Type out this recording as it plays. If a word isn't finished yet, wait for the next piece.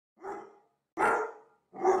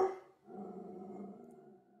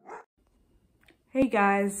Hey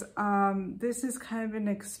guys, this is kind of an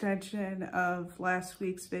extension of last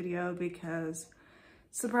week's video because,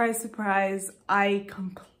 surprise, surprise, I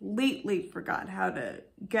completely forgot how to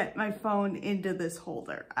get my phone into this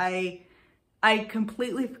holder. I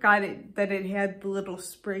completely forgot that it had the little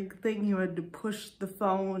spring thing. You had to push the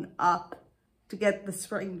phone up to get the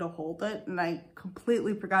spring to hold it, and I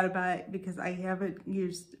completely forgot about it because I haven't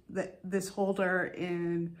used this holder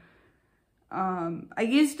in I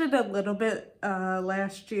used it a little bit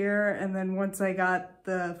last year, and then once I got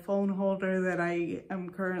the phone holder that I am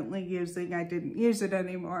currently using, I didn't use it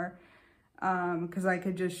anymore because I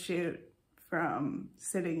could just shoot from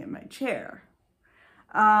sitting in my chair.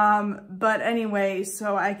 But anyway,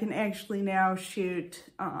 so I can actually now shoot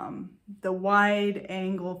the wide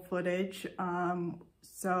angle footage,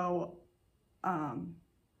 so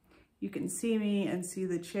you can see me and see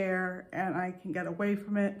the chair, and I can get away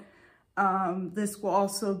from it. This will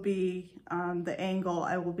also be the angle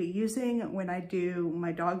I will be using when I do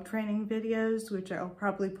my dog training videos, which I'll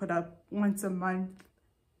probably put up once a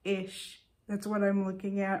month-ish. That's what I'm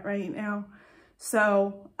looking at right now.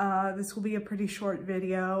 So this will be a pretty short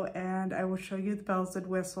video, and I will show you the bells and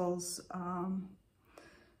whistles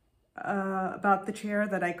about the chair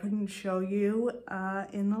that I couldn't show you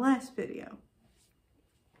in the last video.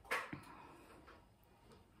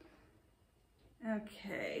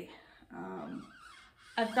 Okay.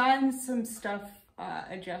 I've gotten some stuff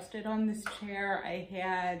adjusted on this chair. I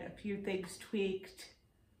had a few things tweaked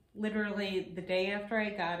literally the day after I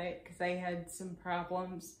got it because I had some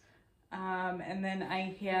problems. And then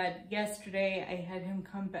yesterday I had him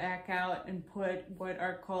come back out and put what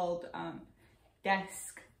are called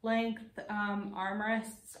desk length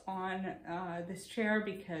armrests on this chair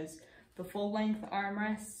because the full length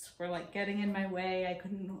armrests were like getting in my way.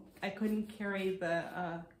 I couldn't carry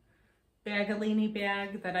the Bagolini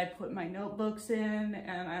bag that I put my notebooks in,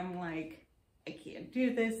 and I'm like, I can't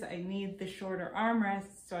do this. I need the shorter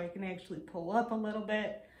armrests so I can actually pull up a little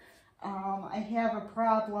bit. I have a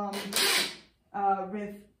problem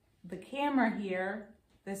with the camera here.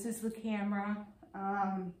 This is the camera.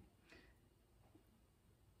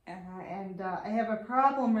 And I have a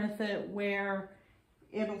problem with it where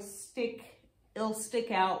it'll stick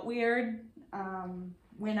out weird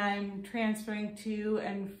when I'm transferring to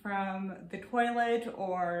and from the toilet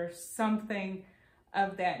or something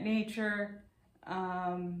of that nature,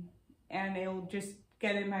 and it'll just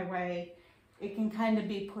get in my way. It can kind of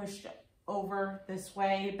be pushed over this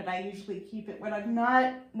way, but I usually keep it when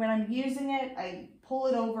I'm using it, I pull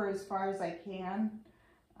it over as far as I can,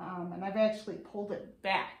 and I've actually pulled it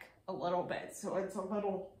back a little bit, so it's a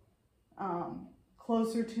little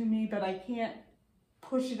closer to me, but I can't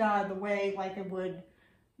push it out of the way like I would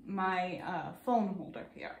my phone holder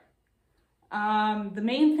here. The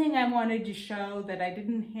main thing I wanted to show that I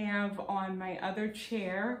didn't have on my other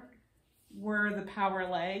chair were the power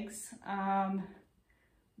legs,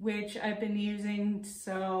 which I've been using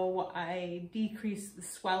so I decrease the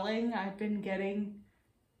swelling I've been getting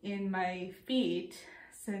in my feet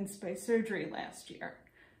since my surgery last year.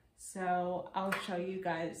 So I'll show you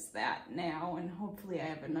guys that now, and hopefully I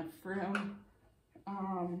have enough room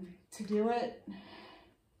to do it.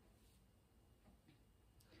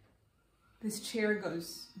 This chair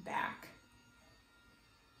goes back,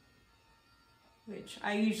 which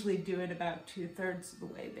I usually do it about 2/3 of the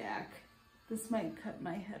way back. This might cut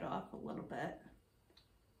my head off a little bit.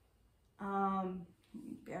 Let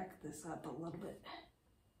me back this up a little bit.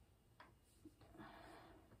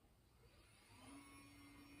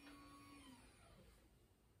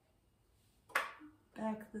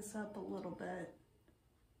 Back this up a little bit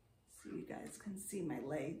so you guys can see my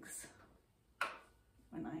legs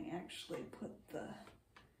when I actually put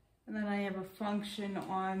and then I have a function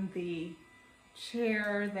on the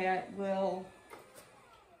chair that will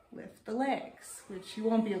lift the legs, which you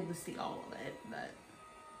won't be able to see all of it, but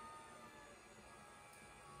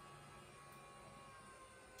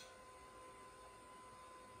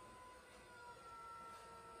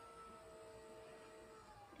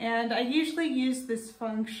and I usually use this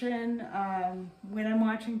function when I'm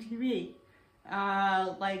watching TV.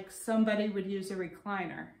 Like somebody would use a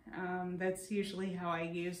recliner. That's usually how I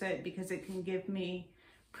use it because it can give me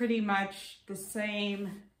pretty much the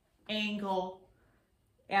same angle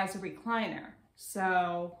as a recliner.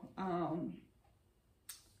 So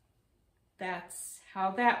that's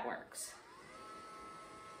how that works.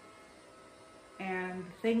 And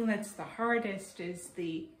the thing that's the hardest is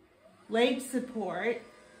the leg support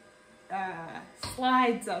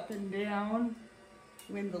slides up and down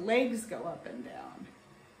when the legs go up and down.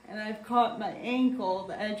 And I've caught my ankle,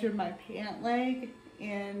 the edge of my pant leg,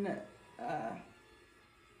 in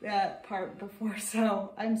that part before,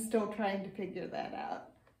 so I'm still trying to figure that out.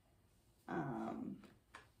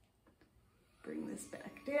 Bring this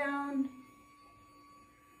back down.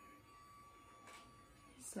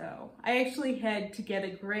 So I actually had to get a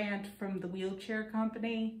grant from the wheelchair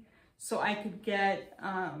company so I could get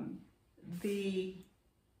the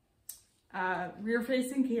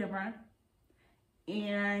rear-facing camera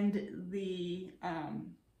and the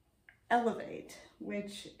Elevate,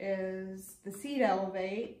 which is the seat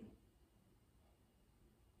Elevate.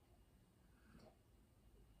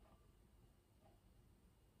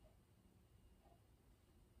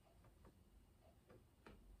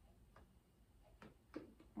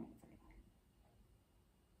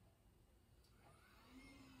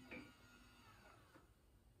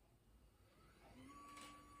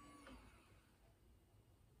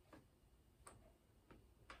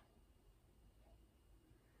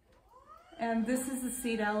 And this is the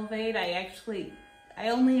seat Elevate. I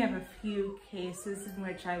only have a few cases in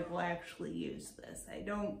which I will actually use this. I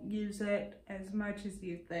don't use it as much as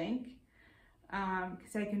you think,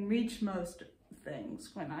 because I can reach most things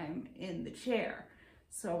when I'm in the chair.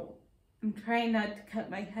 So I'm trying not to cut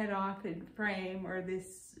my head off in frame or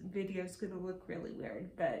this video is gonna look really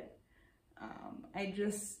weird, but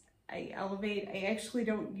I elevate. I actually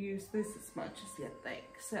don't use this as much as you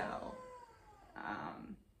think. So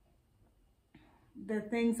the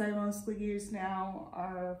things I mostly use now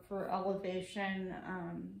are for elevation,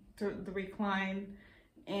 the recline,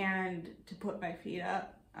 and to put my feet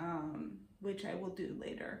up, which I will do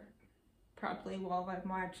later, probably while I'm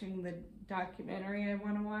watching the documentary I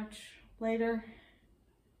want to watch later.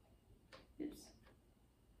 Oops.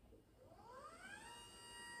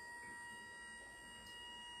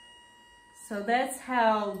 So that's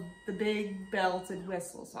how the big bells and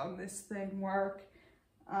whistles on this thing work.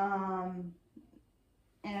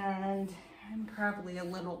 And I'm probably a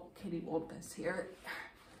little kitty wumpus here.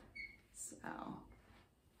 So,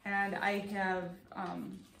 and I have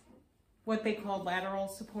what they call lateral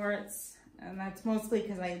supports, and that's mostly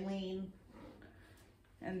because I lean.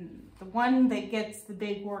 And the one that gets the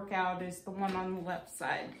big workout is the one on the left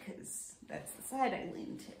side, because that's the side I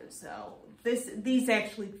lean to. So these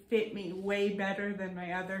actually fit me way better than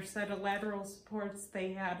my other set of lateral supports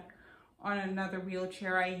they had on another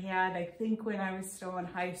wheelchair I had, I think, when I was still in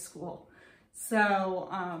high school. So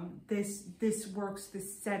this works,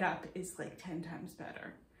 this setup is like 10 times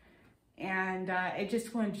better. And I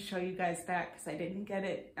just wanted to show you guys that because I didn't get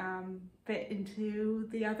it fit into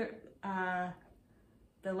the other,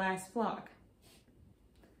 the last vlog.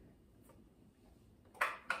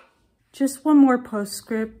 Just one more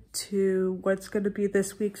postscript to what's going to be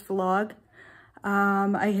this week's vlog.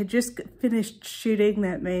 I had just finished shooting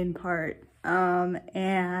that main part,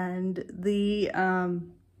 and the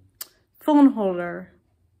phone holder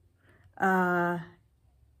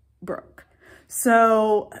broke.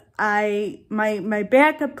 So my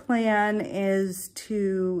backup plan is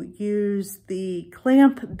to use the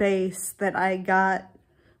clamp base that I got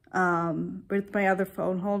with my other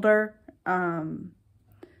phone holder,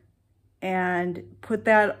 and put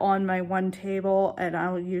that on my one table, and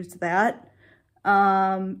I'll use that.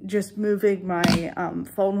 Just moving my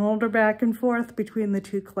phone holder back and forth between the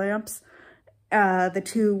two clamps, the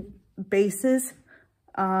two bases,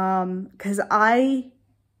 because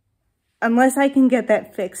unless I can get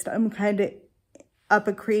that fixed, I'm kind of up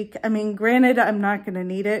a creek. I mean, granted, I'm not going to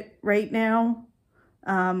need it right now,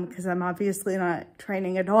 because I'm obviously not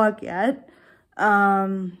training a dog yet,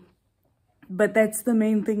 but that's the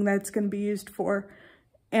main thing that's going to be used for.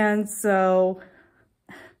 And so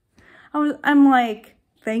I'm like,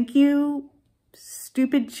 thank you,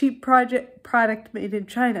 stupid cheap product made in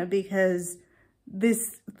China, because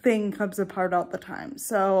this thing comes apart all the time.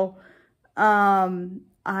 So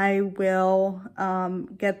I will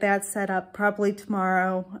get that set up probably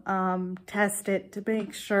tomorrow, test it to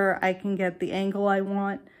make sure I can get the angle I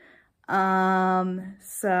want,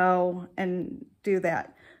 so, and do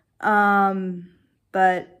that.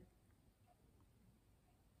 But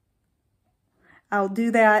I'll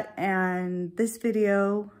do that, and this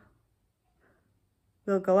video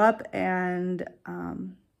will go up, and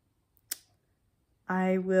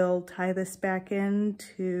I will tie this back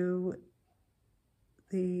into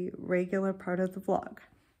the regular part of the vlog.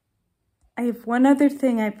 I have one other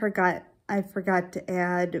thing I forgot to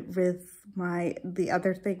add with the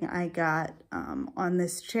other thing I got on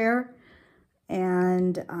this chair,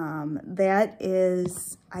 and that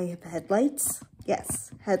is, I have headlights.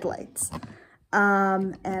 Yes, headlights.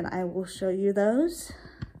 And I will show you those.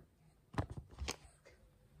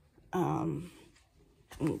 Let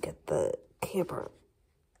me get the camera.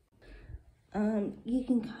 You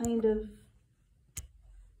can kind of,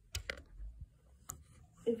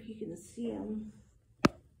 if you can see them,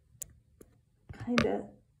 kind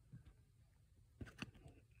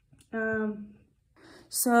of.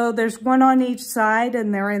 So there's one on each side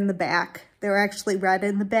and they're in the back. They're actually red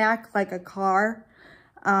in the back like a car,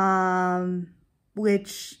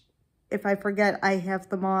 which if I forget I have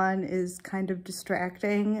them on is kind of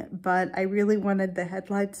distracting, but I really wanted the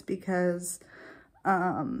headlights because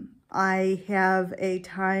I have a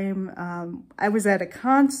time, I was at a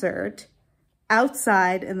concert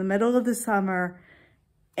outside in the middle of the summer,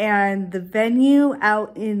 and the venue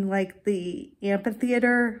out in like the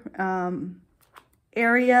amphitheater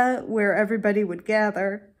area where everybody would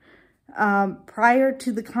gather, prior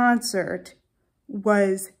to the concert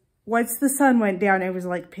was, once the sun went down, it was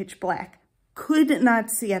like pitch black. Could not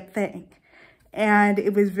see a thing. And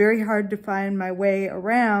it was very hard to find my way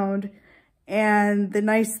around. And the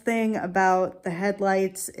nice thing about the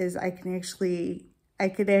headlights is I could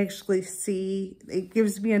actually see, it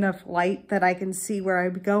gives me enough light that I can see where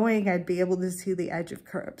I'm going. I'd be able to see the edge of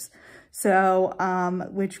curbs. So,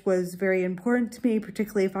 which was very important to me,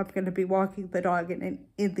 particularly if I'm going to be walking the dog in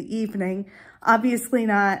the evening. Obviously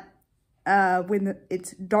not when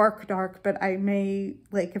it's dark, but I may,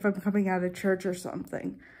 like if I'm coming out of church or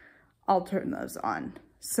something, I'll turn those on.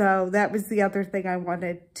 So that was the other thing I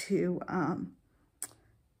wanted to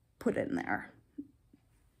put in there.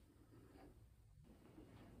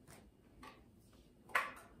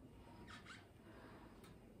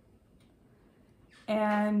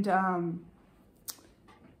 And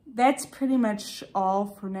that's pretty much all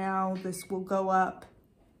for now. This will go up.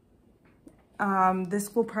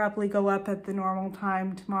 This will probably go up at the normal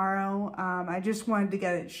time tomorrow. I just wanted to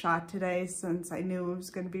get it shot today since I knew it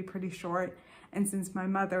was going to be pretty short. And since my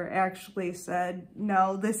mother actually said,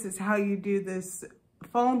 no, this is how you do this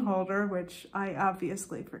phone holder, which I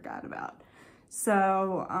obviously forgot about.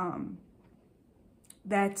 So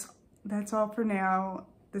that's all for now.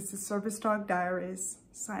 This is Service Dog Diaries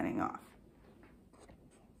signing off.